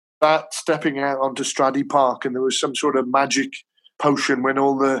that, stepping out onto Stradey Park. And there was some sort of magic potion when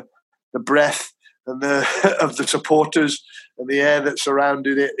all the breath and of the supporters and the air that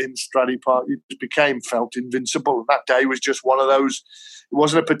surrounded it in Stradey Park, it felt invincible. And that day was just one of those. It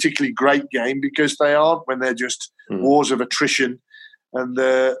wasn't a particularly great game because they aren't when they're just wars of attrition. And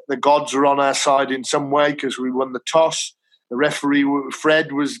the gods are on our side in some way because we won the toss. The referee, Fred,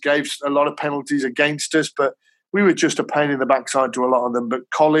 gave a lot of penalties against us, but we were just a pain in the backside to a lot of them. But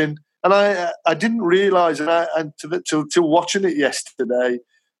Colin, and I didn't realise, until watching it yesterday,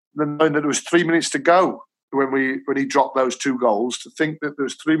 knowing that there was 3 minutes to go when he dropped those 2 goals, to think that there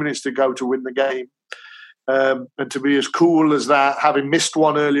was 3 minutes to go to win the game, and to be as cool as that, having missed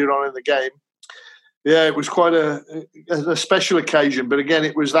one earlier on in the game. Yeah, it was quite a special occasion. But again,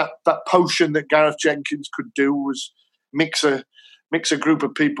 it was that potion that Gareth Jenkins could do, was mix a group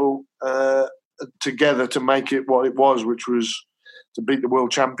of people together to make it what it was, which was to beat the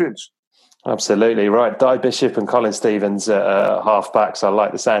world champions. Absolutely right. Di Bishop and Colin Stevens half backs. I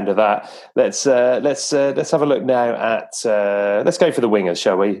like the sound of that. Let's have a look now at. Let's go for the wingers,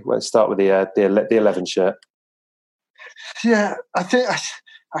 shall we? Let's start with the 11 shirt. Yeah, I think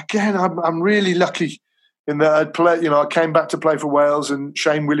again I'm really lucky in that I'd play. I came back to play for Wales, and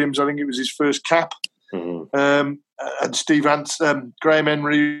Shane Williams, I think it was his first cap. Mm-hmm. And Graham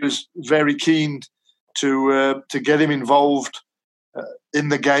Henry was very keen to get him involved in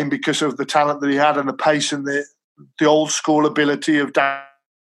the game because of the talent that he had and the pace and the old school ability of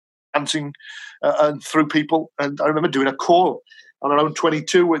dancing and through people. And I remember doing a call on our own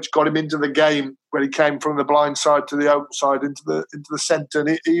 22, which got him into the game when he came from the blind side to the open side into the centre.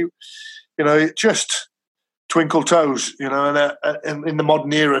 And it just twinkle toes, and in the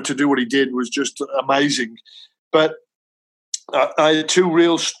modern era to do what he did was just amazing. But I had 2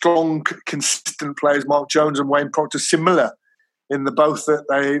 real strong, consistent players, Mark Jones and Wayne Proctor, similar in the both that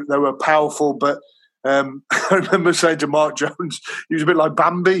they were powerful. But I remember saying to Mark Jones, he was a bit like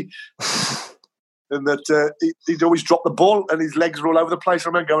Bambi, and that he'd always drop the ball and his legs were all over the place. I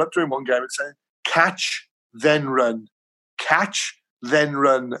remember going up to him one game and saying, catch, then run. Catch, then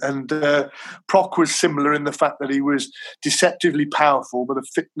run. And Proc was similar in the fact that he was deceptively powerful, but a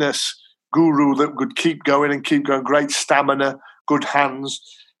fitness guru that could keep going, great stamina, good hands.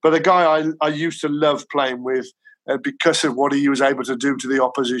 But a guy I used to love playing with because of what he was able to do to the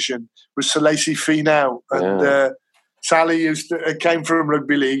opposition was Salesi Finau. And Sally came from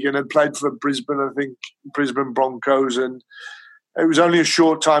rugby league and had played for Brisbane Broncos, and it was only a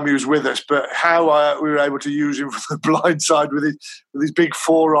short time he was with us, but how we were able to use him from the blind side with his big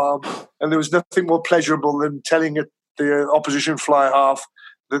forearm. And there was nothing more pleasurable than telling the opposition fly half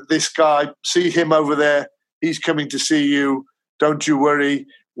that this guy, see him over there, he's coming to see you, don't you worry,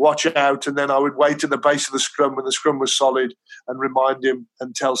 watch out. And then I would wait at the base of the scrum when the scrum was solid and remind him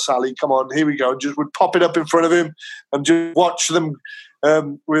and tell Sally, come on, here we go. And just would pop it up in front of him and just watch them they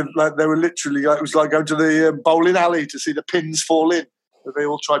were literally, it was like going to the bowling alley to see the pins fall in. They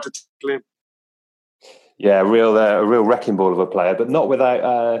all tried to tackle him. Yeah, a real wrecking ball of a player, but not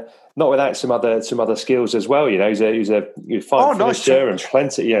without some other skills as well. He's a fine finisher and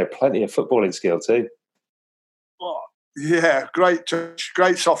plenty of footballing skill too. Well, Yeah, great touch,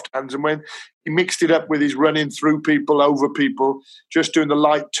 great soft hands. And when he mixed it up with his running through people, over people, just doing the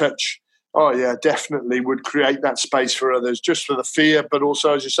light touch, oh yeah, definitely would create that space for others, just for the fear, but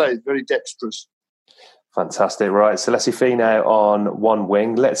also, as you say, very dexterous. Fantastic. Right, so let's see Finau on one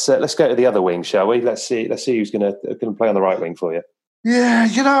wing. Let's go to the other wing, shall we? Let's see who's going to play on the right wing for you. Yeah,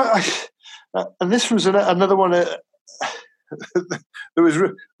 and this was another one that was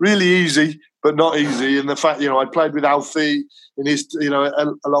really easy, but not easy. And the fact, I played with Alfie in his,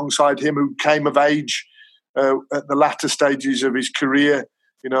 alongside him, who came of age at the latter stages of his career.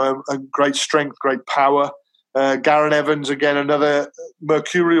 And great strength, great power. Gareth Evans, again, another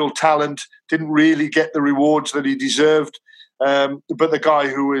mercurial talent, didn't really get the rewards that he deserved. But the guy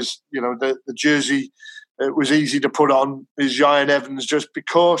who was, the jersey, it was easy to put on is Ieuan Evans, just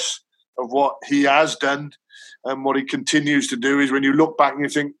because of what he has done and what he continues to do. Is when you look back and you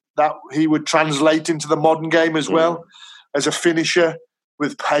think that he would translate into the modern game as well, as a finisher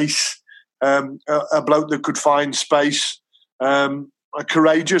with pace, a bloke that could find space, a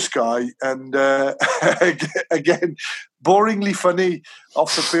courageous guy, and again, boringly funny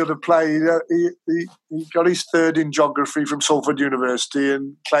off the field of play. He got his third in geography from Salford University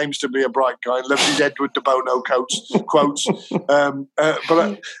and claims to be a bright guy. Loves his Edward de Bono quotes.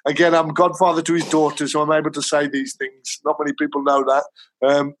 But again, I'm godfather to his daughter, so I'm able to say these things. Not many people know that.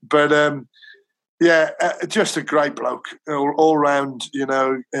 Just a great bloke all round.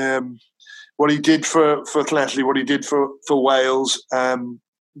 What he did for Llanelli, what he did for Wales,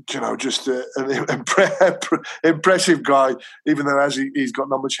 just an impressive guy, even though he's got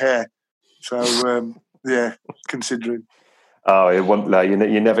not much hair. So, considering. Oh,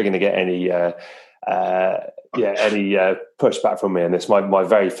 you're never going to get any pushback from me on this. My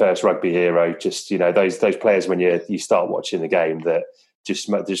very first rugby hero, just, those players when you start watching the game that just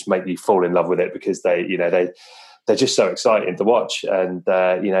make you fall in love with it, because they're just so exciting to watch. And,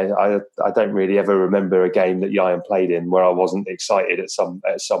 I don't really ever remember a game that Ieuan played in where I wasn't excited at some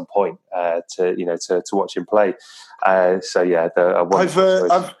point to watch him play. A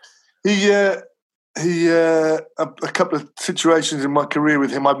couple of situations in my career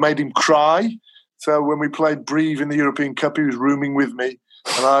with him, I've made him cry. So when we played Brive in the European Cup, he was rooming with me.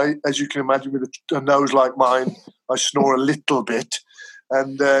 And I, as you can imagine, with a nose like mine, I snore a little bit.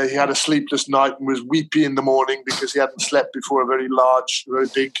 And he had a sleepless night and was weepy in the morning because he hadn't slept before a very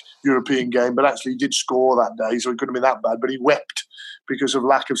big European game. But actually, he did score that day, so it couldn't have been that bad. But he wept because of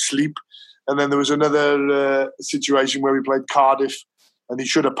lack of sleep. And then there was another situation where we played Cardiff, and he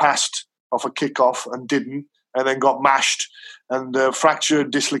should have passed off a kick-off and didn't, and then got mashed and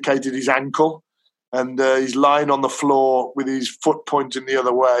dislocated his ankle. And he's lying on the floor with his foot pointing the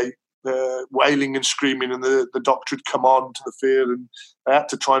other way, wailing and screaming, and the doctor had come on to the field, and they had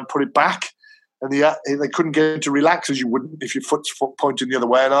to try and put it back, and they couldn't get him to relax, as you wouldn't if your foot's pointing the other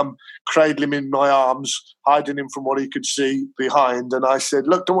way. And I'm cradling him in my arms, hiding him from what he could see behind. And I said,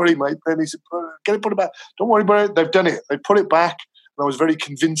 "Look, don't worry, mate." Then he said, "Get it, put it back. Don't worry about it. They've done it. They put it back." And I was very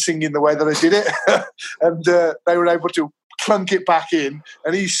convincing in the way that I did it, and they were able to clunk it back in,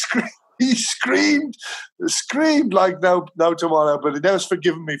 and he screamed. He screamed like no tomorrow, but he never's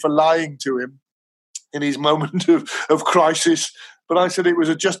forgiven me for lying to him in his moment of crisis. But I said it was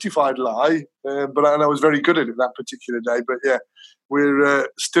a justified lie, and I was very good at it that particular day. But yeah, we're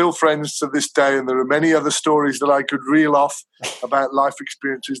still friends to this day, and there are many other stories that I could reel off about life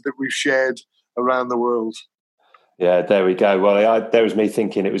experiences that we've shared around the world. Yeah, there we go. Well, there was me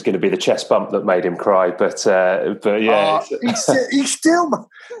thinking it was going to be the chest bump that made him cry, but yeah, he still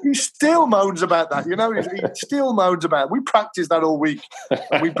moans about that. He still moans about it. We practiced that all week,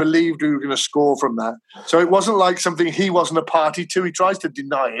 and we believed we were going to score from that. So it wasn't like something he wasn't a party to. He tries to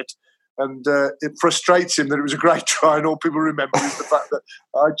deny it, and it frustrates him that it was a great try, and all people remember is the fact that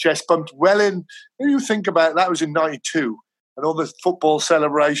I chest bumped well in. When you think about it, that was in '92, and all the football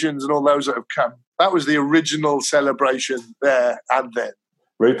celebrations and all those that have come. That was the original celebration there and then.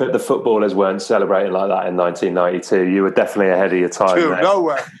 Rupert, the footballers weren't celebrating like that in 1992. You were definitely ahead of your time. True, no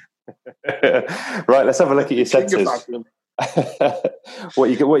way. Right, let's have a look at your centres. What are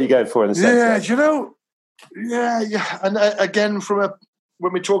you going for in the centre? Yeah. And again,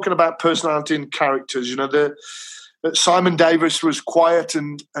 when we're talking about personality and characters, Simon Davis was quiet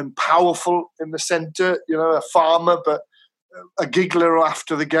and powerful in the centre. A farmer, but a giggler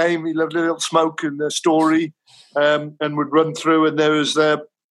after the game. He loved a little smoke and a story, and would run through. And there was,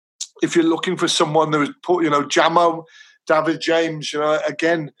 if you're looking for someone, there was, Jamo, David James,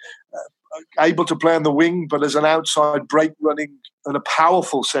 again, able to play on the wing, but as an outside break running and a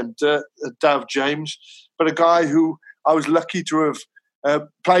powerful centre, Dav James, but a guy who I was lucky to have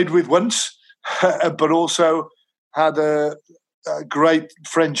played with once, but also had a great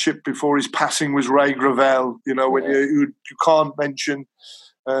friendship before his passing was Ray Gravel. You know, when you can't mention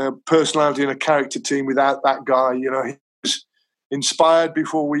personality in a character team without that guy. You know, he was inspired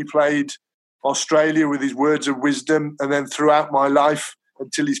before we played Australia with his words of wisdom, and then throughout my life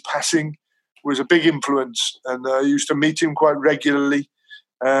until his passing was a big influence. And I used to meet him quite regularly,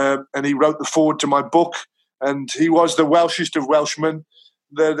 and he wrote the foreword to my book, and he was the Welshest of Welshmen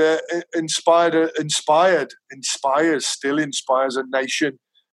that still inspires a nation.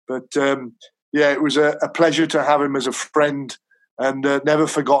 But it was a pleasure to have him as a friend, and never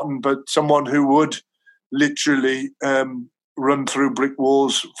forgotten, but someone who would literally run through brick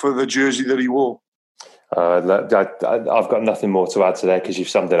walls for the jersey that he wore. I've got nothing more to add to that because you've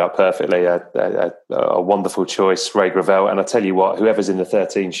summed it up perfectly. A wonderful choice, Ray Gravel. And I tell you what, whoever's in the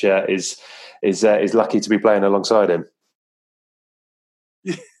 13 shirt is lucky to be playing alongside him.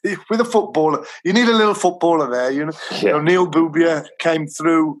 With a footballer, you need a little footballer there. You know, Neil Bubia came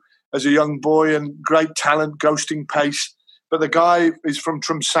through as a young boy and great talent, ghosting pace. But the guy is from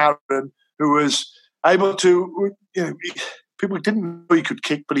Tramsaran, who was able to, people didn't know he could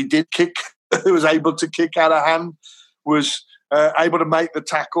kick, but he did kick. He was able to kick out of hand, was able to make the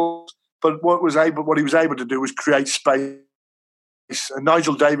tackles. But what he was able to do was create space. And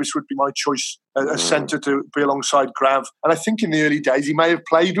Nigel Davis would be my choice as centre to be alongside Grav. And I think in the early days he may have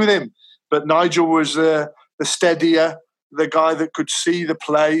played with him, but Nigel was the steadier, the guy that could see the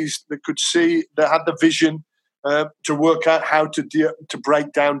plays, that had the vision to work out how to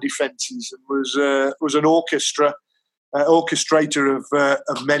break down defences, and was an orchestrator of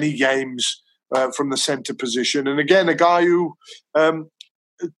many games from the centre position. And again, a guy who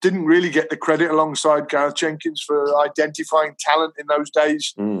didn't really get the credit alongside Gareth Jenkins for identifying talent in those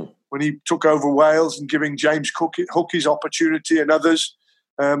days when he took over Wales and giving James Hook his opportunity and others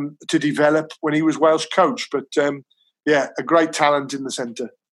to develop when he was Wales coach. But a great talent in the centre.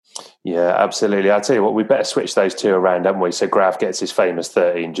 Yeah, absolutely. I'll tell you what, we better switch those two around, haven't we? So Grav gets his famous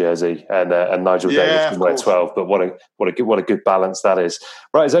 13 jersey, and Nigel Davis can wear 12. But what a good balance that is.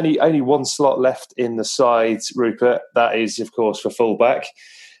 Right, there's only one slot left in the sides, Rupert. That is, of course, for fullback.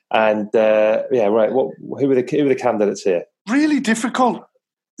 And right. Who are the candidates here? Really difficult.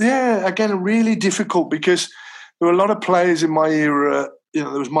 Yeah, again, really difficult because there were a lot of players in my era. You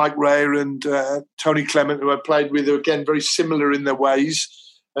know, there was Mike Ray and Tony Clement, who I played with, who again very similar in their ways.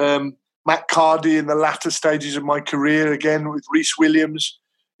 Matt Cardy in the latter stages of my career, again with Rhys Williams,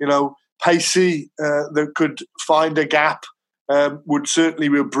 pacey that could find a gap, would certainly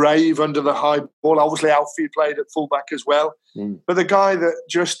be brave under the high ball. Obviously Alfie played at fullback as well, but the guy that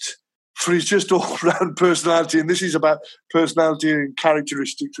for his just all-round personality, and this is about personality and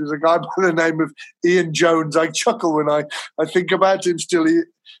characteristics, was a guy by the name of Ian Jones. I chuckle when I think about him still.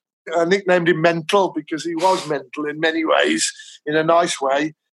 I nicknamed him Mental because he was mental in many ways, in a nice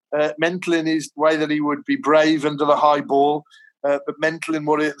way. Mental in his way that he would be brave under the high ball, but mental in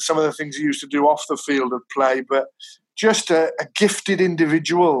some of the things he used to do off the field of play. But just a gifted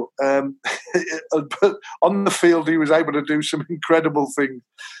individual. But on the field, he was able to do some incredible things,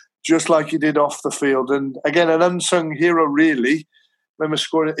 just like he did off the field. And again, an unsung hero, really. I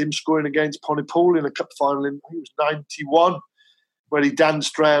remember him scoring against Pontypool in a cup final in, I think it was 91. Where he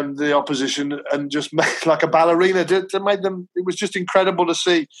danced around the opposition and just made like a ballerina to make them. It was just incredible to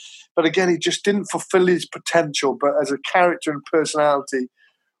see. But again, he just didn't fulfill his potential. But as a character and personality,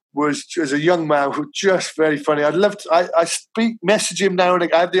 was as a young man, who just very funny. Message him now and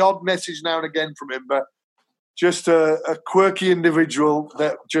again. I have the odd message now and again from him, but just a quirky individual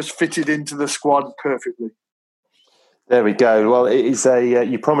that just fitted into the squad perfectly. There we go. Well, it is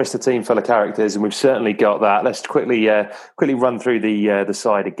you promised a team full of characters, and we've certainly got that. Let's quickly run through the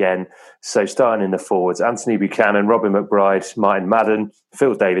side again. So starting in the forwards, Anthony Buchanan, Robin McBride, Martin Madden,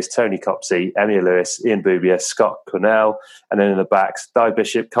 Phil Davis, Tony Copsey, Emil Lewis, Ian Bubia, Scott Cornell, and then in the backs, Di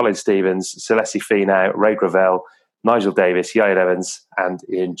Bishop, Colin Stevens, Celeste Finau, Ray Gravel, Nigel Davis, Yael Evans, and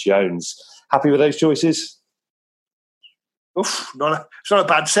Ian Jones. Happy with those choices? Oof, it's not a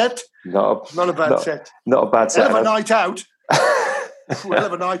bad set. Not a bad set. Not a bad set. Hell of a night out. Hell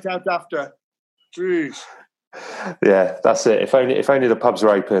of a night out after. Jeez. Yeah, that's it. If only the pubs are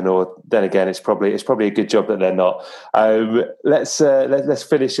open, or then again, it's probably a good job that they're not. Let's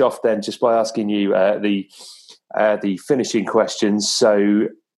finish off then just by asking you the finishing questions. So,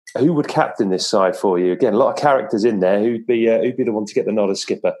 who would captain this side for you? Again, a lot of characters in there. Who'd be the one to get the nod as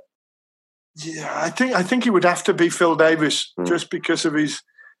skipper? Yeah, I think it would have to be Phil Davis, just because of his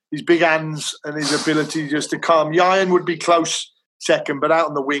big hands and his ability just to calm. Ian would be close second, but out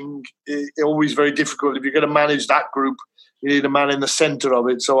on the wing, always very difficult. If you're going to manage that group, you need a man in the centre of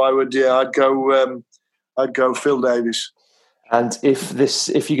it. So I'd go I'd go Phil Davies. And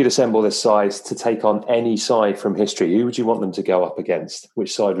if you could assemble this side to take on any side from history, who would you want them to go up against?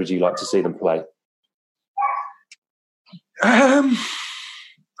 Which side would you like to see them play? I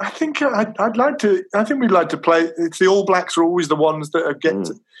think I'd like to. I think we'd like to play. It's the All Blacks are always the ones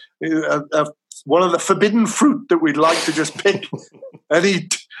that one of the forbidden fruit that we'd like to just pick and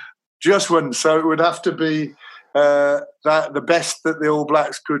eat just one. So it would have to be the best that the All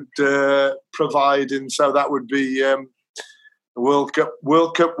Blacks could provide, and so that would be. World Cup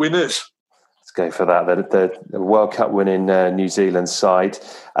winners. Let's go for that. The World Cup winning New Zealand side.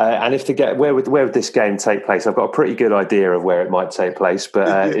 And where would this game take place? I've got a pretty good idea of where it might take place,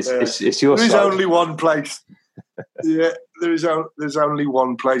 but it's your side. There's only one place. Yeah, there's only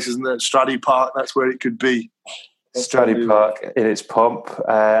one place, isn't there? Stradey Park. That's where it could be. Stradey Park in its pomp,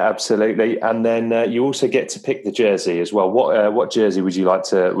 absolutely. And then you also get to pick the jersey as well. What jersey would you like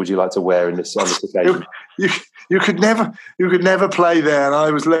to wear on this occasion? You could never play there, and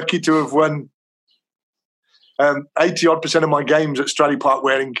I was lucky to have won 80% of my games at Stradey Park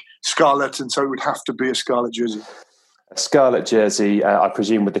wearing scarlet, and so it would have to be a scarlet jersey. A scarlet jersey, I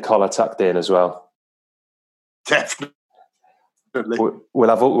presume, with the collar tucked in as well. Definitely. We'll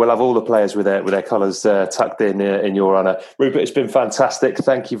have all the players with their collars tucked in your honour. Rupert, it's been fantastic.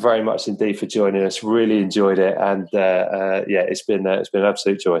 Thank you very much indeed for joining us. Really enjoyed it, and it's been an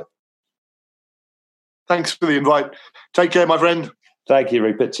absolute joy. Thanks for the invite. Take care, my friend. Thank you,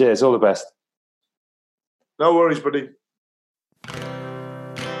 Rupert. Cheers. All the best. No worries, buddy.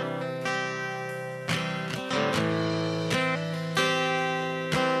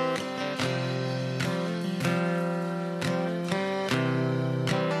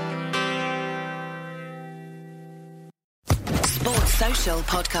 Sports Social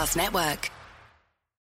Podcast Network.